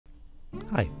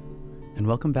Hi, and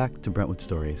welcome back to Brentwood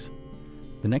Stories.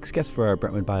 The next guest for our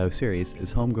Brentwood BIOS series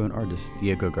is homegrown artist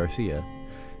Diego Garcia.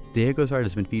 Diego's art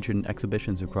has been featured in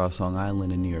exhibitions across Long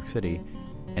Island and New York City,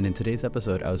 and in today's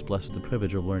episode I was blessed with the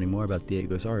privilege of learning more about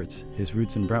Diego's arts, his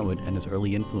roots in Brentwood, and his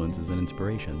early influences and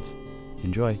inspirations.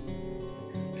 Enjoy!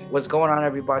 What's going on,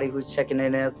 everybody who's checking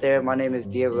in out there? My name is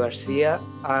Diego Garcia.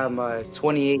 I'm a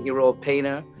 28-year-old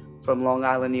painter from Long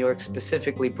Island, New York,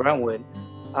 specifically Brentwood.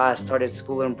 I started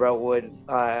school in Brentwood.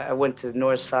 I went to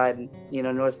North Side,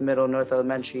 North Middle, North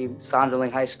Elementary, Sonderling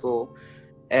High School,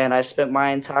 and I spent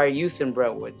my entire youth in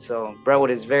Brentwood. So Brentwood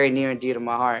is very near and dear to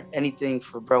my heart. Anything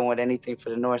for Brentwood, anything for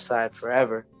the North Side,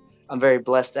 forever. I'm very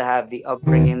blessed to have the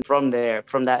upbringing from there,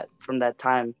 from that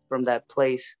time, from that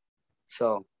place.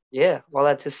 So yeah, all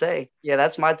that to say, yeah,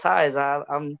 that's my ties.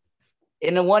 I'm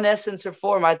in a one essence or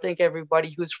form. I think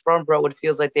everybody who's from Brentwood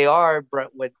feels like they are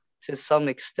Brentwood to some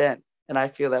extent. And I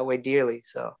feel that way dearly.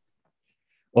 So,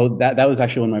 well, that was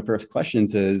actually one of my first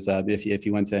questions is if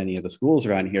you went to any of the schools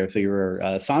around here. So you were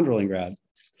a Sonderling grad.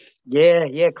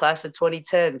 Yeah, class of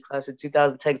 2010, class of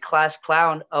 2010, class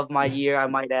clown of my year, I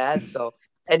might add. So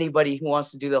anybody who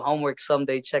wants to do the homework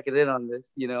someday, check it in on this.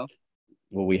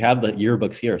 Well, we have the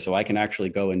yearbooks here, so I can actually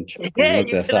go and Yeah, look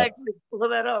you this can up. actually pull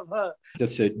that up, huh?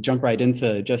 Just to jump right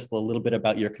into just a little bit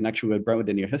about your connection with Brentwood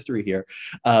and your history here.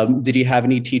 Did you have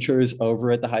any teachers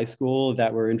over at the high school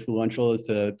that were influential as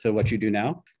to what you do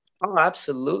now? Oh,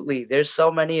 absolutely. There's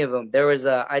so many of them.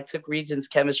 I took Regents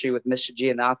chemistry with Mr.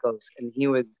 Giannakos, and he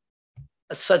was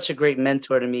such a great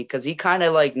mentor to me because he kind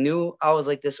of like knew I was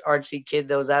like this artsy kid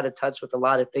that was out of touch with a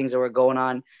lot of things that were going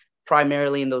on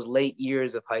primarily in those late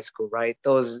years of high school, right?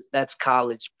 That's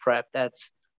college prep, that's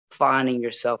finding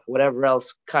yourself, whatever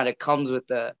else kind of comes with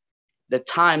the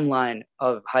timeline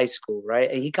of high school, right?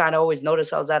 And he kind of always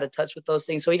noticed I was out of touch with those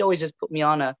things. So he'd always just put me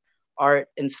on a art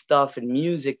and stuff and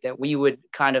music that we would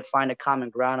kind of find a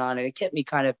common ground on. And it kept me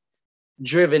kind of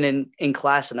driven in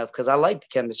class enough because I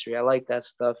liked chemistry. I liked that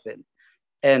stuff.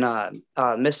 And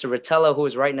Mr. Rotella, who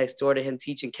was right next door to him,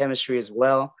 teaching chemistry as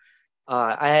well.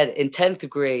 I had in 10th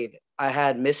grade, I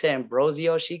had Miss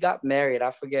Ambrosio. She got married.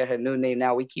 I forget her new name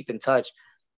now. We keep in touch.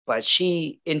 But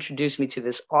she introduced me to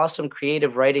this awesome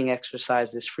creative writing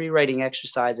exercise, this free writing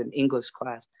exercise in English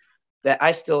class that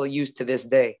I still use to this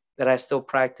day, that I still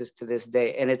practice to this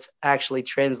day. And it's actually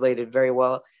translated very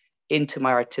well into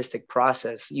my artistic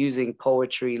process using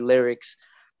poetry, lyrics,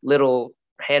 little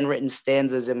handwritten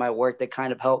stanzas in my work that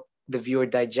kind of help the viewer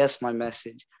digest my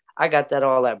message. I got that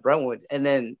all at Brentwood. And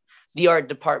then the art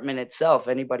department itself,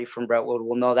 anybody from Brentwood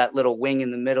will know that little wing in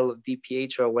the middle of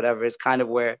DPH or whatever is kind of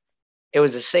where it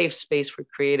was a safe space for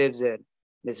creatives. And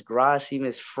Miss Grassi,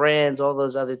 Miss Franz, all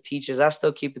those other teachers. I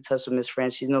still keep in touch with Miss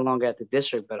Franz. She's no longer at the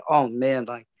district, but oh man,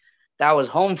 like that was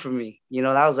home for me.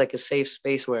 That was like a safe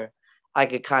space where I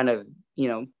could kind of,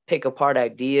 pick apart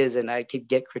ideas and I could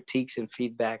get critiques and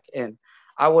feedback. And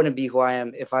I wouldn't be who I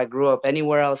am if I grew up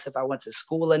anywhere else, if I went to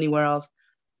school anywhere else.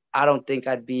 I don't think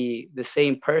I'd be the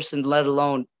same person, let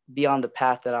alone be on the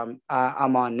path that I'm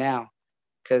on now.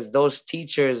 Because those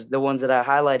teachers, the ones that I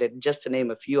highlighted, just to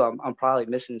name a few, I'm probably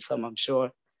missing some, I'm sure,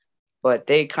 but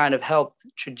they kind of helped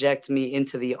traject me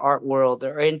into the art world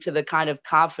or into the kind of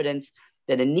confidence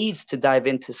that it needs to dive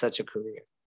into such a career.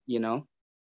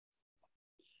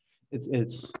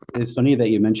 It's funny that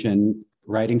you mentioned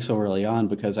writing so early on,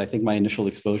 because I think my initial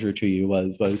exposure to you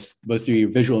was through your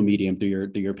visual medium, through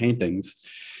your paintings.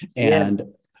 And yeah.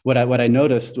 What I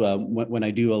noticed when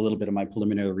I do a little bit of my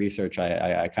preliminary research,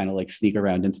 I kind of like sneak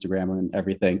around Instagram and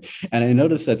everything, and I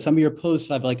noticed that some of your posts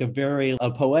have like a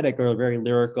poetic or a very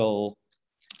lyrical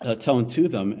tone to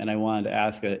them. And I wanted to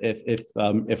ask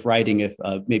if writing, if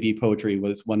maybe poetry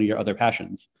was one of your other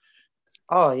passions.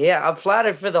 Oh yeah, I'm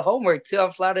flattered for the homework too.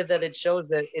 I'm flattered that it shows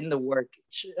that in the work.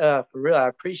 For real, I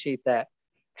appreciate that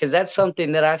because that's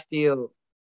something that I feel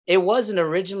it wasn't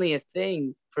originally a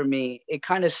thing for me. It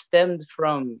kind of stemmed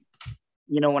from,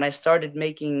 when I started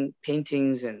making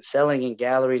paintings and selling in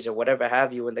galleries or whatever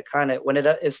have you. When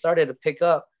it started to pick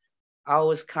up, I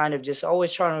was kind of just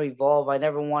always trying to evolve. I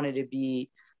never wanted to be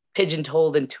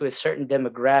pigeonholed into a certain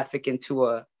demographic, into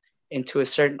a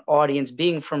certain audience.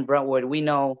 Being from Brentwood, we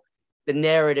know the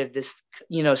narrative, this,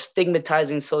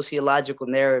 stigmatizing sociological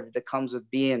narrative that comes with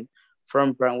being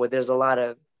from Brentwood. There's a lot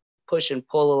of push and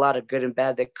pull, a lot of good and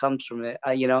bad that comes from it.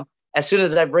 As soon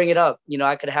as I bring it up,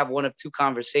 I could have one of two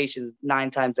conversations 9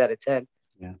 times out of 10.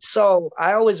 Yeah. So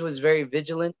I always was very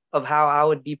vigilant of how I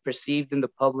would be perceived in the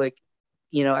public,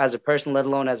 as a person, let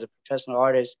alone as a professional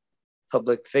artist,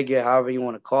 public figure, however you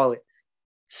want to call it.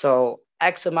 So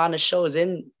X amount of shows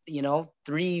in, you know,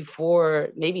 3, 4,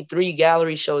 maybe 3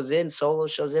 gallery shows in, solo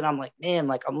shows in, I'm like, man,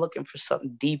 like I'm looking for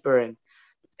something deeper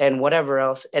and whatever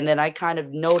else. And then I kind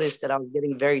of noticed that I was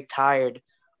getting very tired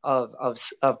of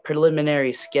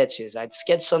preliminary sketches. I'd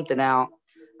sketch something out.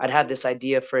 I'd have this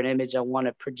idea for an image I want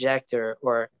to project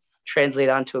or translate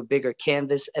onto a bigger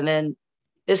canvas. And then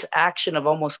this action of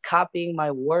almost copying my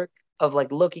work, of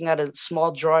like looking at a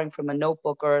small drawing from a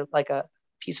notebook or like a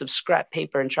piece of scrap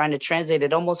paper and trying to translate,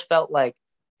 it almost felt like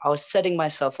I was setting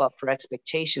myself up for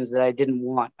expectations that I didn't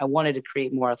want. I wanted to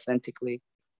create more authentically.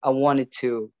 I wanted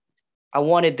to I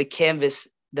wanted the canvas,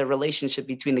 the relationship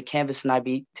between the canvas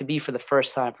and to be for the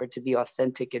first time, for it to be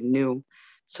authentic and new.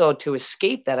 So to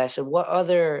escape that, I said, what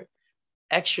other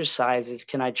exercises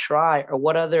can I try, or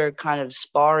what other kind of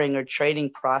sparring or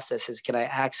training processes can I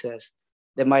access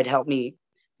that might help me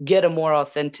get a more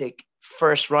authentic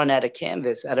first run at a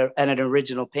canvas, at an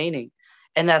original painting?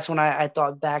 And that's when I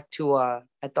thought back to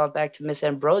Miss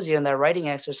Ambrosio and that writing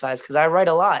exercise, because I write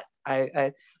a lot.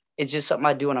 I it's just something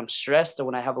I do when I'm stressed or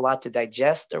when I have a lot to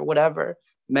digest or whatever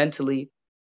mentally.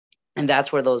 And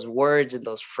that's where those words and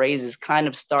those phrases kind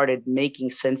of started making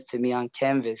sense to me on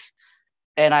canvas.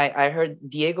 And I heard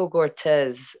Diego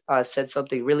Garcia said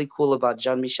something really cool about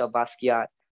Jean-Michel Basquiat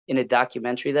in a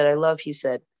documentary that I love. He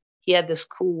said he had this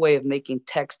cool way of making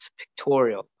text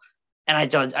pictorial. And I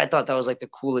thought that was like the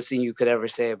coolest thing you could ever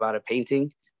say about a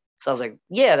painting. So I was like,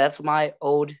 yeah, that's my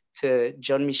ode to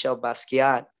Jean-Michel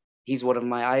Basquiat. He's one of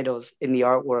my idols in the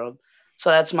art world. So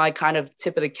that's my kind of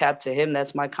tip of the cap to him.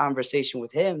 That's my conversation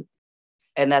with him.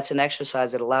 And that's an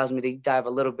exercise that allows me to dive a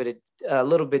little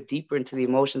bit deeper into the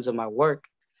emotions of my work.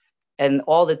 And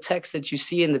all the text that you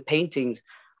see in the paintings,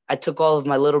 I took all of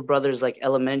my little brother's like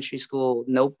elementary school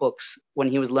notebooks when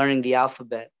he was learning the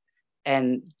alphabet.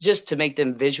 And just to make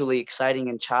them visually exciting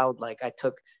and childlike, I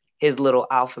took his little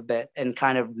alphabet and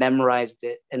kind of memorized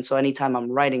it. And so anytime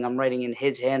I'm writing in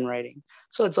his handwriting.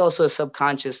 So it's also a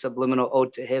subconscious subliminal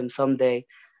ode to him. Someday,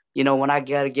 you know, when I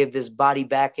got to give this body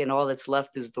back and all that's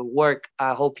left is the work,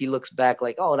 I hope he looks back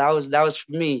like, oh, that was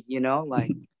for me, you know,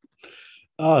 like.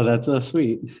 Oh, that's so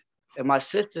sweet. And my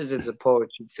sister's into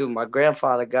poetry too. My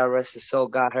grandfather, God rest his soul,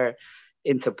 got her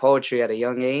into poetry at a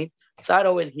young age. So I'd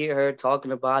always hear her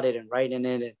talking about it and writing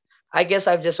it. And I guess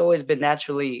I've just always been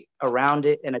naturally around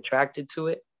it and attracted to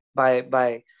it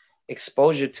by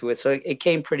exposure to it. So it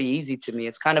came pretty easy to me.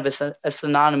 It's kind of a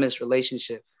synonymous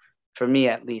relationship for me,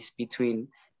 at least, between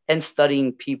and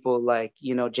studying people like,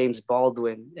 you know, James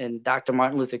Baldwin and Dr.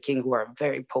 Martin Luther King, who are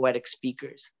very poetic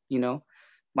speakers, you know.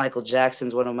 Michael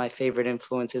Jackson's one of my favorite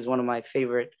influences,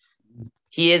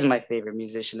 he is my favorite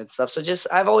musician and stuff. So just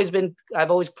I've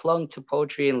always clung to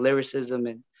poetry and lyricism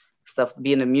and stuff.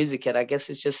 Being a music head, I guess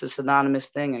it's just a synonymous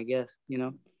thing, I guess, you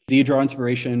know. Do you draw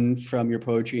inspiration from your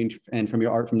poetry and from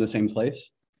your art from the same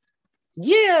place?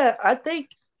 Yeah, I think,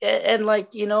 and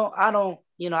like, you know, I don't,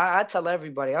 you know, I tell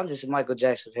everybody I'm just a Michael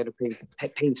Jackson fan who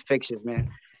paints pictures,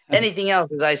 man. Anything else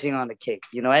is icing on the cake,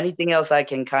 you know. Anything else I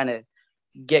can kind of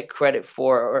get credit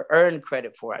for, or earn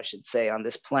credit for, I should say, on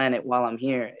this planet while I'm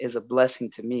here is a blessing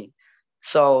to me.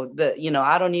 So you know,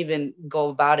 I don't even go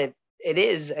about it. It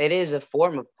is a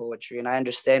form of poetry, and I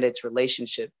understand its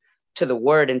relationship to the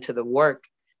word and to the work.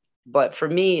 But for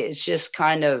me, it's just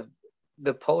kind of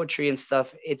the poetry and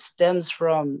stuff. It stems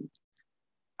from,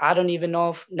 I don't even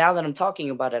know if, now that I'm talking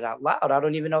about it out loud, I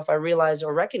don't even know if I realize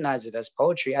or recognize it as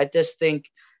poetry. I just think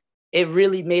it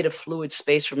really made a fluid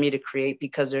space for me to create,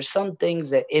 because there's some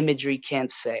things that imagery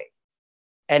can't say.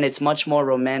 And it's much more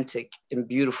romantic and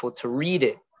beautiful to read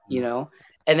it, you know?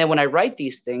 And then when I write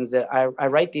these things, I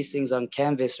write these things on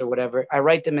canvas or whatever, I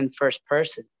write them in first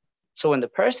person. So when the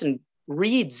person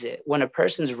reads it, when a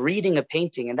person's reading a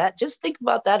painting, and that, just think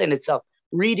about that in itself,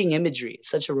 reading imagery is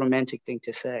such a romantic thing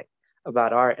to say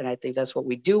about art. And I think that's what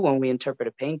we do when we interpret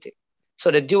a painting.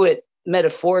 So to do it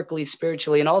metaphorically,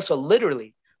 spiritually, and also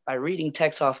literally, by reading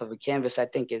text off of a canvas, I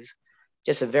think is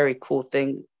just a very cool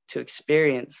thing to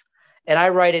experience. And I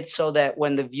write it so that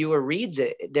when the viewer reads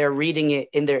it, they're reading it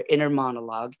in their inner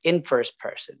monologue in first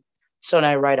person. So when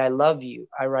I write, I love you,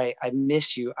 I write, I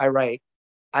miss you, I write,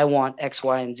 I want X,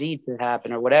 Y, and Z to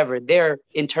happen or whatever, they're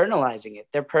internalizing it.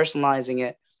 They're personalizing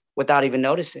it without even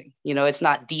noticing. You know, it's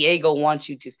not Diego wants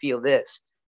you to feel this.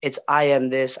 It's I am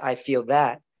this, I feel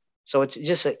that. So it's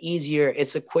just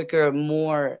it's a quicker,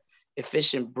 more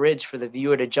efficient bridge for the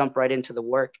viewer to jump right into the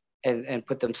work and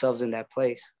put themselves in that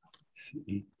place.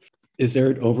 Is there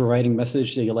an overriding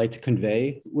message that you like to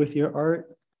convey with your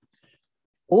art?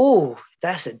 Oh,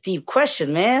 that's a deep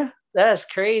question, man. That's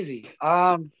crazy.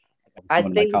 I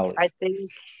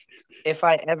think if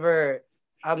I ever,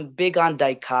 I'm big on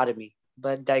dichotomy.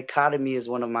 but dichotomy is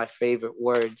one of my favorite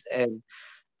words. And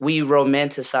we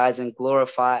romanticize and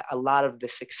glorify a lot of the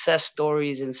success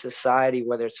stories in society,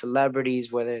 whether it's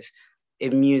celebrities, whether it's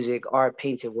in music, art,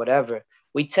 painting, whatever.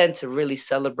 We tend to really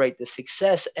celebrate the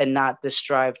success and not the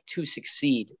strive to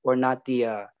succeed, or not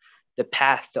the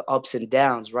path, the ups and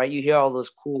downs, right? You hear all those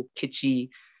cool, kitschy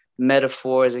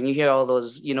metaphors, and you hear all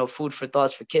those, food for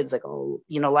thoughts for kids, like, oh,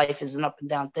 life is an up and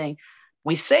down thing.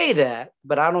 We say that,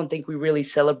 but I don't think we really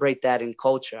celebrate that in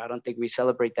culture. I don't think we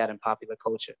celebrate that in popular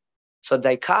culture. So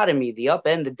dichotomy, the up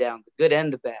and the down, the good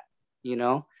and the bad, you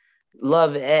know,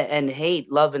 love and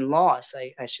hate, love and loss.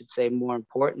 I should say, more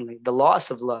importantly, the loss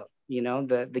of love,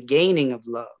 the gaining of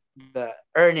love, the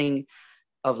earning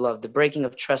of love, the breaking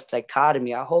of trust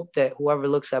dichotomy. I hope that whoever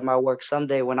looks at my work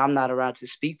someday when I'm not around to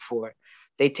speak for it,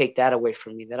 they take that away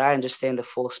from me, that I understand the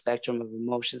full spectrum of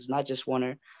emotions, not just one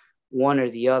or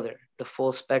the other, the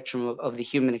full spectrum of the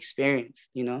human experience.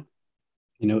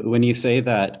 When you say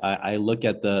that, I look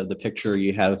at the picture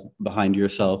you have behind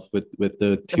yourself with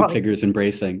the two figures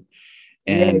embracing,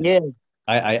 and yeah.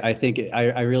 I think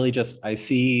I really just I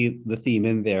see the theme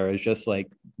in there as just like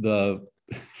the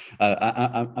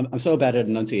I'm so bad at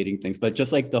enunciating things, but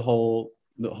just like the whole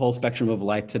spectrum of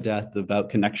life to death, about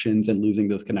connections and losing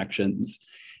those connections,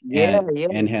 Yeah.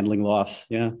 and handling loss.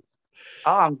 Yeah.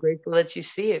 Oh, I'm grateful that you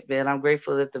see it, man. I'm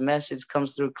grateful that the message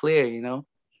comes through clear.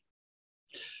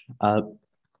 Uh,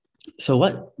 so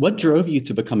what drove you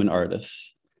to become an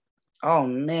artist? Oh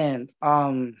man.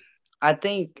 I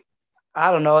think,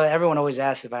 I don't know. Everyone always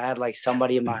asks if I had like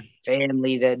somebody in my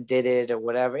family that did it or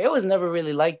whatever. It was never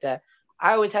really like that.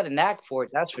 I always had a knack for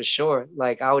it, that's for sure.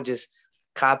 Like I would just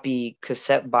copy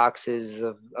cassette boxes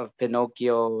of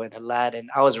Pinocchio and Aladdin.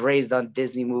 I was raised on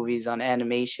Disney movies, on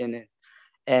animation,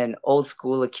 and old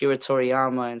school Akira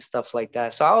Toriyama and stuff like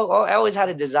that. So I always had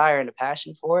a desire and a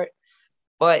passion for it.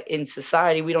 But in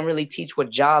society, we don't really teach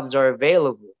what jobs are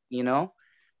available.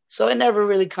 So it never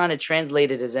really kind of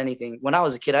translated as anything. When I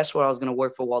was a kid, I swore I was going to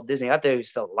work for Walt Disney. I thought he was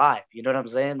still alive. You know what I'm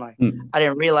saying? Like, Hmm. I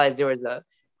didn't realize there was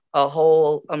a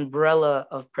whole umbrella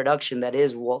of production that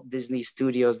is Walt Disney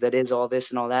Studios, that is all this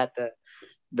and all that,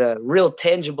 the real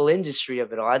tangible industry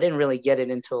of it all. I didn't really get it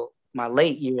until my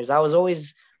late years. I was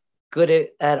always good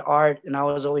at art, and I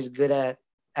was always I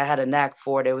had a knack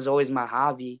for it. It was always my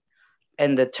hobby.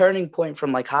 And the turning point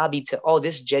from like hobby to, oh,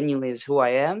 this genuinely is who I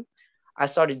am, I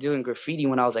started doing graffiti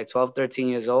when I was like 12, 13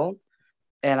 years old.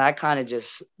 And I kind of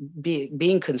just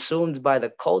being consumed by the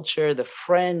culture, the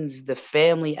friends, the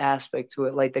family aspect to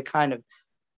it, like the kind of,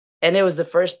 and it was the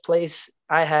first place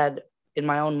I had in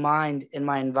my own mind, in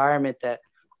my environment, that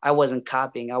I wasn't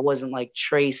copying. I wasn't like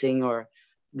tracing or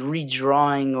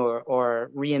redrawing or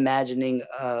reimagining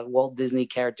a Walt Disney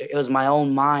character. It was my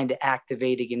own mind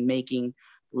activating and making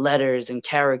letters and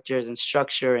characters and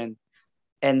structure,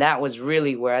 and that was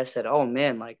really where I said, oh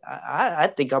man, like I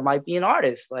think I might be an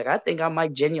artist. Like I think I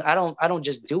might I don't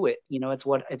just do it.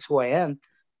 It's who I am.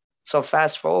 So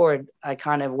fast forward, I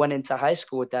kind of went into high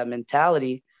school with that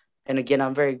mentality. And again,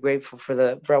 I'm very grateful for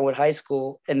the Brentwood High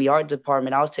School and the art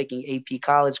department. I was taking AP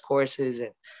college courses,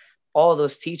 and all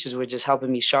those teachers were just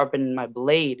helping me sharpen my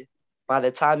blade. By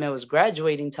the time it was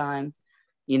graduating time,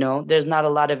 there's not a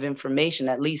lot of information,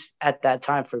 at least at that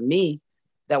time for me,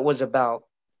 that was about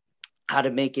how to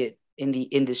make it in the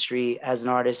industry as an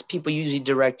artist. People usually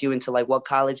direct you into like what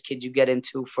college could you get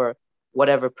into for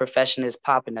whatever profession is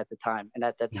popping at the time. And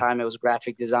at that time, it was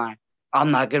graphic design.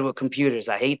 I'm not good with computers.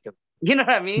 I hate them. You know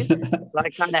what I mean? So I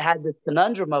kind of had this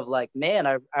conundrum of like, man,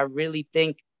 I really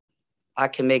think I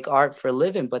can make art for a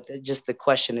living, but just the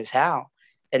question is how.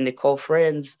 And Nicole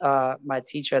Friends, my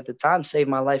teacher at the time, saved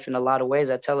my life in a lot of ways.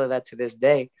 I tell her that to this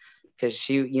day, because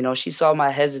she saw my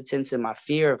hesitance and my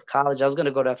fear of college. I was going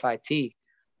to go to FIT,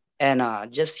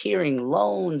 and just hearing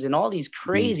loans and all these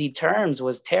crazy terms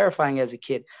was terrifying as a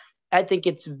kid. I think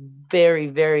it's very,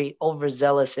 very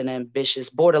overzealous and ambitious,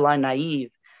 borderline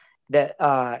naive, that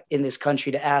in this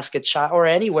country to ask a child, or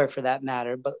anywhere for that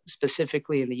matter, but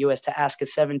specifically in the US, to ask a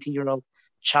 17-year-old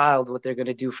child what they're going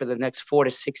to do for the next 4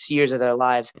 to 6 years of their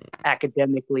lives,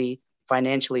 academically,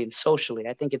 financially, and socially.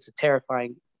 I think it's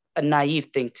a naive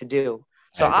thing to do.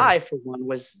 So I, for one,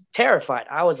 was terrified.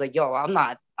 I was like, yo, I'm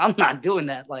not doing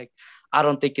that. Like, I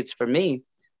don't think it's for me.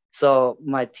 So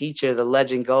my teacher, the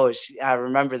legend goes, I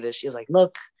remember this. She was like,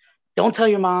 look, don't tell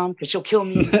your mom because she'll kill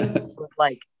me. But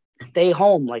like, stay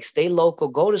home, like stay local,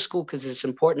 go to school because it's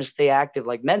important to stay active,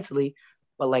 like mentally,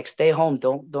 but like stay home.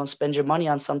 Don't spend your money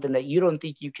on something that you don't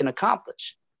think you can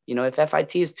accomplish. If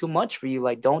FIT is too much for you,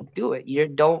 like don't do it. You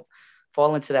don't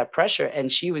fall into that pressure. And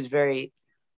she was very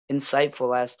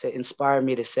insightful as to inspire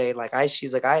me to say, like,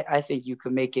 she's like, I think you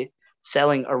could make it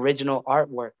selling original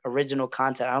artwork, original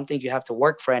content. I don't think you have to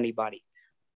work for anybody.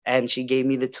 And she gave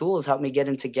me the tools, helped me get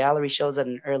into gallery shows at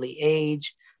an early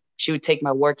age. She would take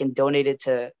my work and donate it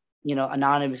to,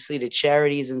 anonymously to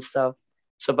charities and stuff.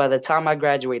 So by the time I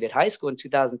graduated high school in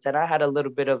 2010, I had a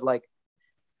little bit of like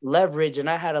leverage, and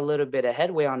I had a little bit of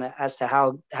headway on it as to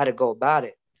how to go about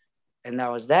it. And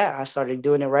that was that. I started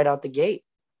doing it right out the gate.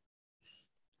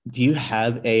 Do you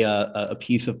have a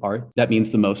piece of art that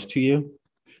means the most to you?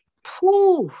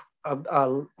 Whew,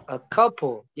 a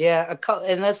couple. Yeah, a couple.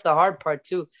 And that's the hard part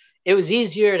too. It was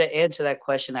easier to answer that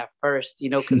question at first,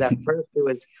 because at first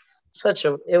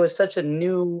it was such a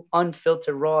new,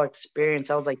 unfiltered, raw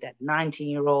experience. I was like that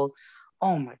 19-year-old.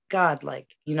 Oh my God, like,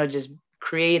 just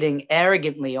creating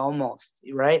arrogantly almost,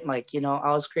 right? Like,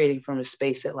 I was creating from a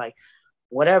space that like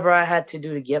whatever I had to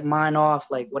do to get mine off,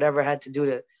 like whatever I had to do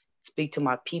to speak to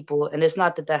my people. And it's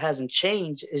not that that hasn't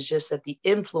changed. It's just that the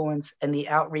influence and the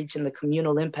outreach and the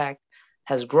communal impact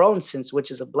has grown since,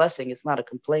 which is a blessing. It's not a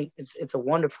complaint. It's a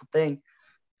wonderful thing.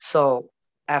 So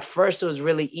at first it was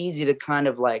really easy to kind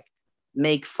of like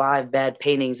make 5 bad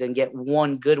paintings and get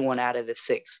one good one out of the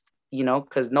 6,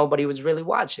 because nobody was really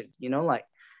watching, like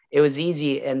it was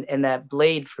easy. And that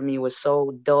blade for me was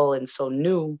so dull and so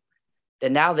new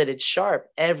that now that it's sharp,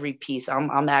 every piece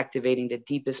I'm activating the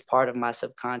deepest part of my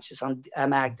subconscious.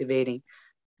 I'm activating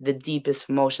the deepest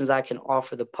emotions I can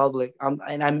offer the public.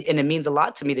 And it means a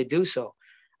lot to me to do so.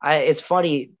 It's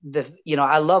funny,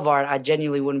 I love art. I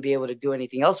genuinely wouldn't be able to do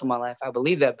anything else in my life. I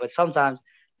believe that, but sometimes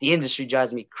the industry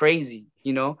drives me crazy.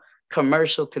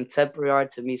 Commercial contemporary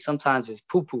art to me sometimes is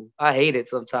poo poo. I hate it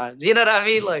sometimes. You know what I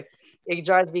mean? Like it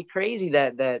drives me crazy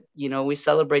that we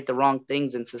celebrate the wrong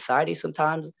things in society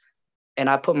sometimes. And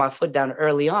I put my foot down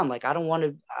early on. Like I want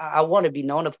to be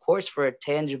known, of course, for a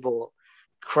tangible,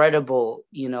 credible,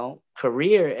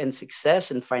 career and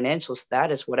success and financial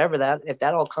status, whatever that, if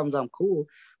that all comes, I'm cool.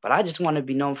 But I just want to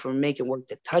be known for making work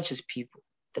that touches people,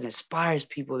 that inspires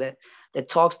people, that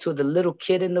talks to the little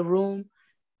kid in the room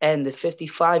and the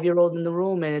 55-year-old in the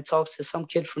room, and it talks to some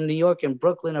kid from New York and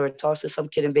Brooklyn, or it talks to some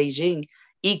kid in Beijing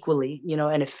equally,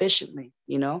 and efficiently.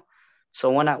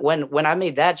 So when I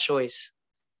made that choice,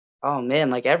 oh man,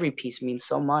 like every piece means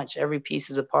so much. Every piece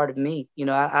is a part of me.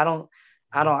 I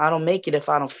don't make it if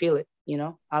I don't feel it.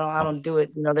 I don't do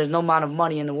it. There's no amount of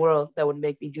money in the world that would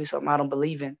make me do something I don't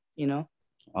believe in.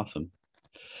 Awesome.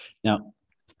 Now,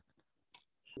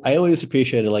 I always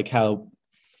appreciated like how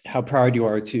proud you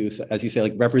are to, as you say,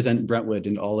 like represent Brentwood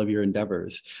in all of your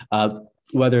endeavors,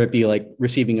 whether it be like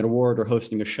receiving an award or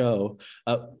hosting a show.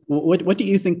 What do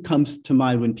you think comes to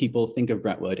mind when people think of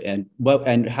Brentwood,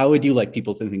 and how would you like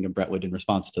people to think of Brentwood in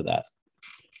response to that?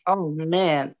 Oh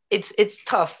man, it's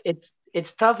tough.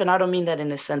 It's tough, and I don't mean that in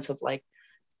the sense of like,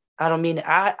 I don't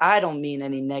mean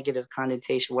any negative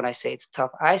connotation when I say it's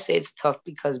tough. I say it's tough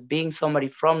because being somebody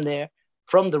from there,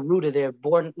 from the root of there,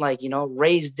 born like,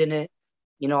 raised in it,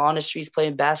 on the streets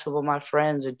playing basketball with my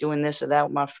friends or doing this or that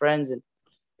with my friends,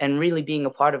 and really being a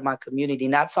part of my community,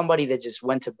 not somebody that just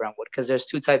went to Brentwood, because there's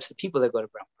 2 types of people that go to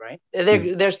Brentwood,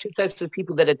 right? There's 2 types of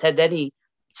people that attend any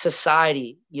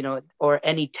society, or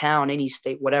any town, any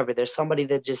state, whatever. There's somebody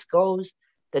that just goes,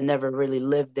 that never really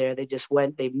lived there. They just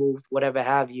went, they moved, whatever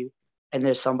have you. And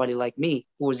there's somebody like me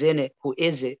who was in it, who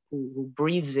is it, who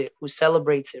breathes it, who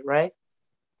celebrates it, right?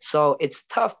 So it's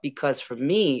tough because for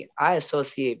me, I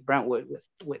associate Brentwood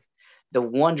with the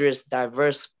wondrous,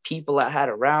 diverse people I had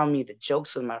around me, the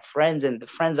jokes of my friends, and the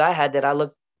friends I had that I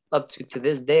look up to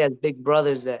this day as big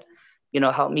brothers that,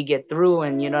 helped me get through,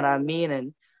 and you know what I mean?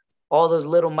 And all those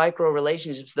little micro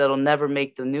relationships that'll never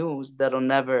make the news, that'll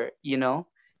never,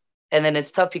 and then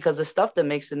it's tough because the stuff that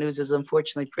makes the news is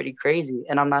unfortunately pretty crazy.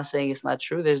 And I'm not saying it's not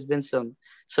true. There's been some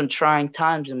trying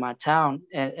times in my town,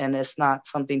 and it's not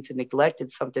something to neglect.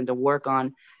 It's something to work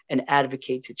on and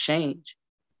advocate to change.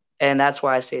 And that's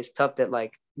why I say it's tough that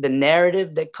like the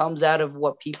narrative that comes out of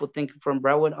what people think from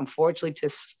Brentwood, unfortunately,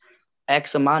 to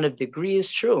X amount of degree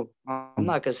is true. I'm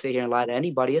not going to sit here and lie to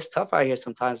anybody. It's tough out here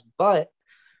sometimes, but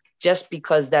just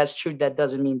because that's true, that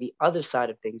doesn't mean the other side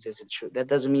of things isn't true. That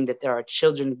doesn't mean that there are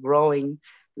children growing,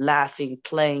 laughing,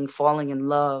 playing, falling in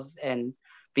love, and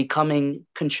becoming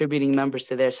contributing members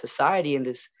to their society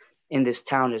in this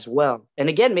town as well. And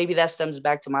again, maybe that stems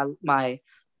back to my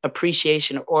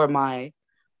appreciation or my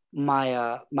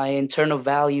internal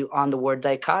value on the word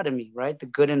dichotomy, right? The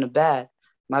good and the bad.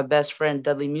 My best friend,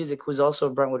 Dudley Music, who's also a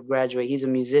Brentwood graduate, he's a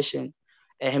musician,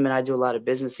 and him and I do a lot of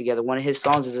business together. One of his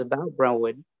songs is about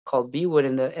Brentwood, called Bewood,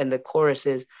 and the chorus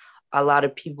is, a lot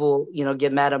of people,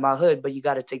 get mad at my hood, but you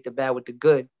got to take the bad with the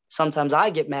good. Sometimes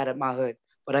I get mad at my hood,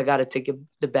 but I got to take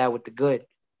the bad with the good.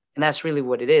 And that's really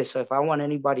what it is. So if I want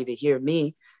anybody to hear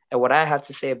me and what I have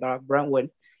to say about Brentwood,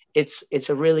 it's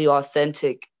a really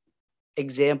authentic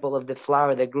example of the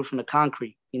flower that grew from the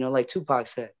concrete, like Tupac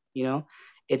said,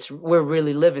 we're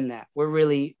really living that. We're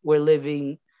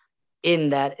living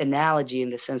in that analogy, in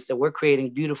the sense that we're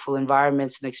creating beautiful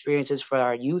environments and experiences for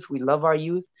our youth. We love our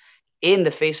youth in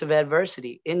the face of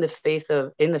adversity, in the face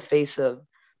of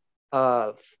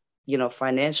uh,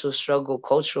 financial struggle,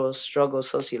 cultural struggle,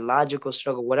 sociological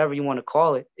struggle, whatever you want to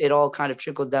call it. It all kind of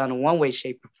trickled down in one way,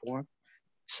 shape, or form.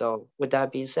 So with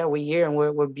that being said, we're here and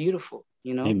we're beautiful,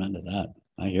 Amen to that.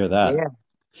 I hear that. Yeah.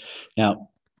 Now,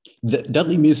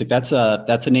 Dudley Music, that's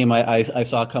a name I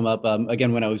saw come up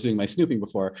again when I was doing my snooping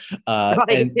before. So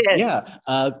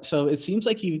it seems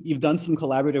like you've done some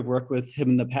collaborative work with him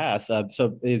in the past.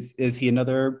 So is he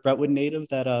another Brentwood native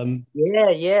that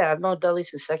Yeah, I've known Dudley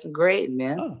since second grade,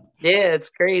 man. Oh. Yeah, it's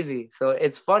crazy. So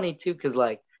it's funny too, because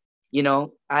I've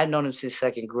known him since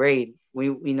second grade. We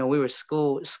were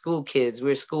school kids. We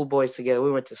were schoolboys together.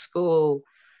 We went to school.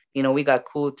 We got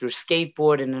cool through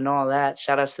skateboarding and all that.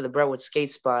 Shout outs to the Brentwood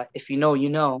skate spot. If you know,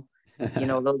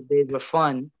 those days were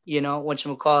fun.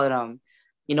 Whatchamacallit,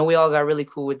 we all got really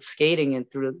cool with skating and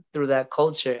through that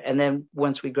culture. And then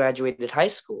once we graduated high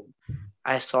school,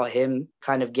 I saw him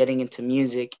kind of getting into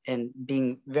music and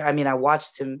I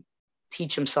watched him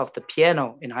teach himself the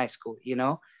piano in high school,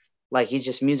 like he's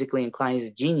just musically inclined.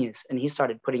 He's a genius. And he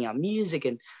started putting out music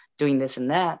and doing this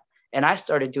and that. And I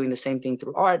started doing the same thing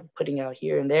through art, putting out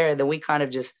here and there. And then we kind of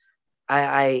just,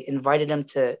 I invited him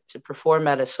to perform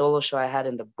at a solo show I had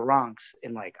in the Bronx.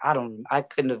 And I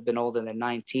couldn't have been older than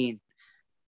 19.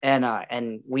 And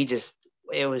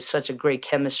it was such a great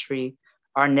chemistry.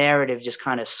 Our narrative just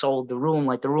kind of sold the room,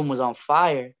 like the room was on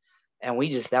fire. And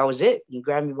that was it. He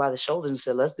grabbed me by the shoulders and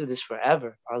said, let's do this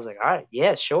forever. I was like, all right,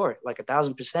 yeah, sure. Like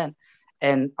 1,000%.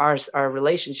 And our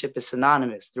relationship is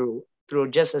synonymous through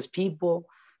just as people,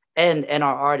 and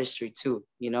our artistry too,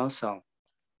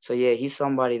 so yeah, he's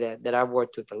somebody that I've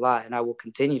worked with a lot, and I will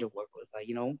continue to work with.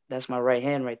 That's my right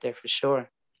hand right there for sure.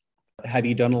 Have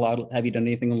you done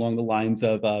anything along the lines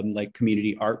of like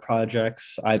community art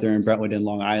projects, either in Brentwood and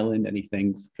Long Island?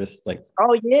 Anything just like?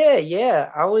 Oh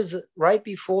yeah. I was right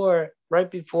before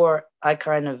I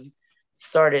kind of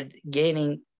started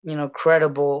gaining,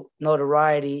 credible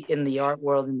notoriety in the art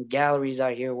world, in the galleries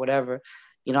out here, whatever.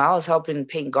 I was helping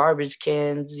paint garbage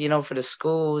cans, for the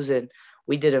schools. And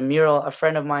we did a mural. A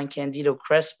friend of mine, Candido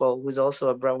Crespo, who's also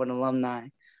a Brentwood alumni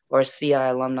or a CI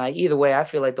alumni. Either way, I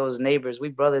feel like those neighbors, we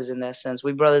brothers in that sense.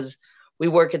 We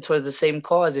working towards the same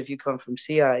cause if you come from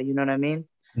CI, you know what I mean?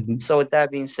 Mm-hmm. So with that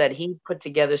being said, he put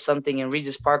together something in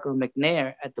Regis Park or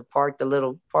McNair at the park, the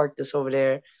little park that's over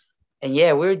there. And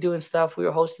yeah, we were doing stuff. We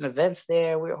were hosting events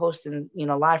there. We were hosting,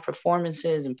 live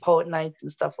performances and poet nights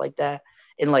and stuff like that.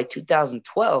 In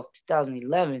 2012,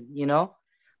 2011,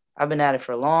 I've been at it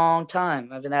for a long time.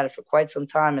 I've been at it for quite some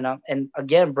time. And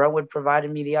again, Brentwood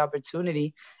provided me the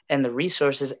opportunity and the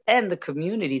resources and the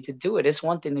community to do it. It's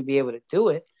one thing to be able to do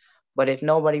it, but if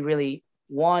nobody really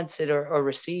wants it or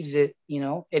receives it,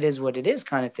 it is what it is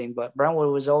kind of thing. But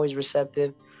Brentwood was always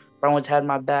receptive. Brentwood's had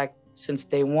my back since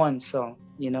day one. So,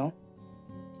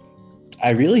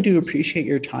 I really do appreciate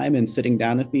your time and sitting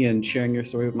down with me and sharing your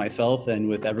story with myself and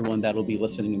with everyone that will be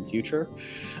listening in the future.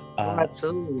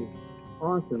 Absolutely.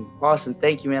 Awesome.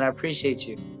 Thank you, man. I appreciate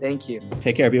you. Thank you.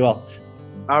 Take care. Be well.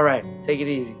 All right. Take it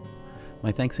easy.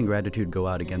 My thanks and gratitude go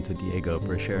out again to Diego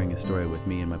for sharing his story with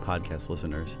me and my podcast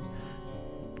listeners.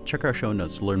 Check our show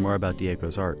notes to learn more about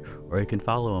Diego's art, or you can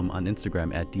follow him on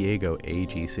Instagram at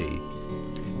DiegoAGC.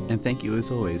 And thank you, as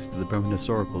always, to the Brentwood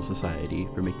Historical Society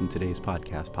for making today's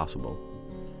podcast possible.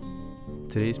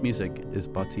 Today's music is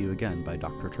brought to you again by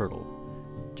Dr. Turtle.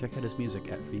 Check out his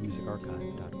music at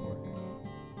freemusicarchive.org.